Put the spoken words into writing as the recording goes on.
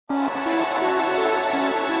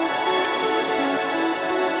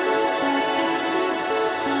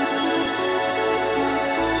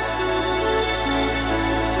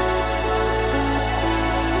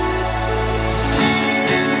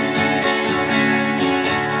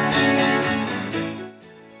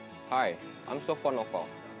so Nozzle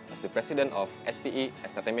as the president of SPE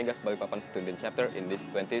STT MIGAS Balikpapan student chapter in this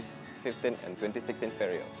 2015 and 2016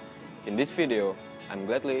 period. In this video, I'm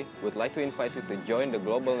gladly would like to invite you to join the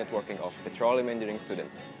global networking of petroleum engineering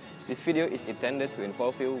students. This video is intended to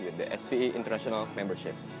involve you with the SPE International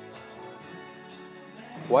membership.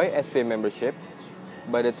 Why SPE membership?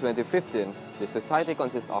 By the 2015, the society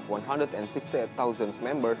consists of 168,000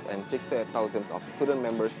 members and 68,000 of student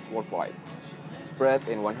members worldwide, spread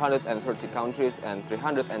in 130 countries and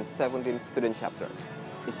 317 student chapters.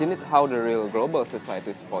 Isn't it how the real global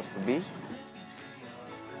society is supposed to be?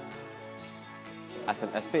 As an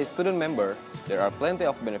SPE student member, there are plenty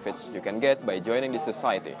of benefits you can get by joining this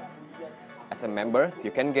society. As a member,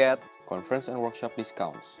 you can get conference and workshop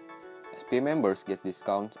discounts. SPE members get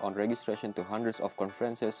discounts on registration to hundreds of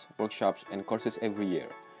conferences, workshops, and courses every year.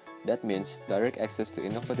 That means direct access to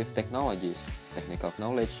innovative technologies, technical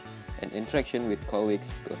knowledge, and interaction with colleagues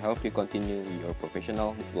to help you continue your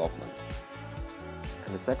professional development.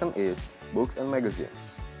 And the second is books and magazines.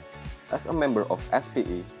 As a member of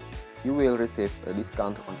SPE, you will receive a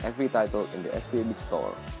discount on every title in the SPE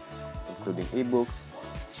bookstore, including e-books.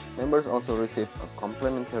 Members also receive a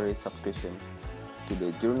complimentary subscription to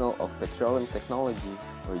the Journal of Petroleum Technology,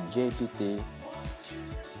 or JPT,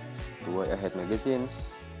 the Way Ahead magazines,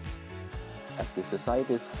 as the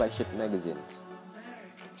Society's flagship magazine,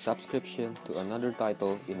 subscription to another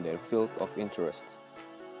title in their field of interest.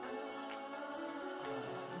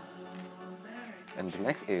 And the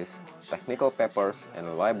next is technical papers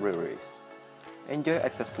and libraries. Enjoy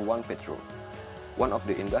access to One Petro, one of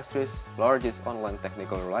the industry's largest online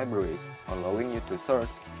technical libraries, allowing you to search,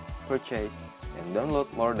 purchase, and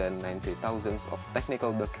download more than 90,000 of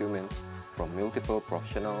technical documents from multiple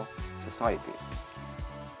professional societies.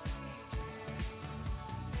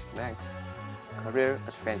 Next, career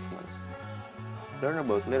advancement. Learn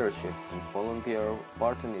about leadership and volunteer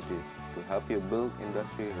opportunities to help you build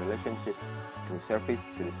industry relationships and service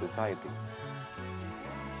to the society.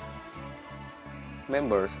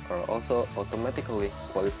 Members are also automatically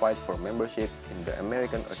qualified for membership in the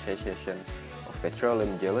American Association of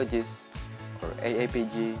Petroleum Geologists, or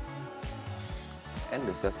AAPG, and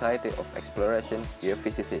the Society of Exploration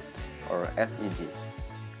Geophysicists, or SEG.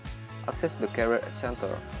 Access the Career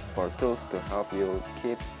Center for tools to help you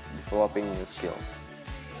keep developing new skills.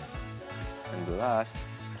 And the last,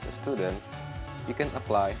 as a student, you can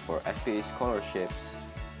apply for SPE Scholarships,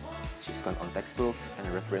 discount on textbooks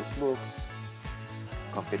and reference books,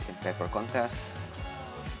 compete in paper contests,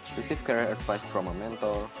 receive career advice from a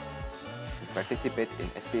mentor, and participate in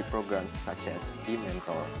SPE programs such as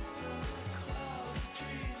eMentor.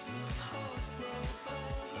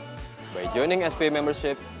 By joining SPE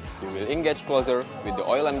membership, you will engage closer with the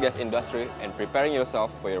oil and gas industry and preparing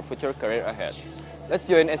yourself for your future career ahead. Let's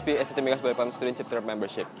join SPE STT MIGAS Balikpapan student chapter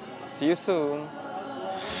membership. See you soon!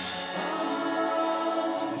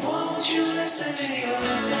 Won't you listen to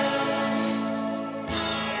yourself?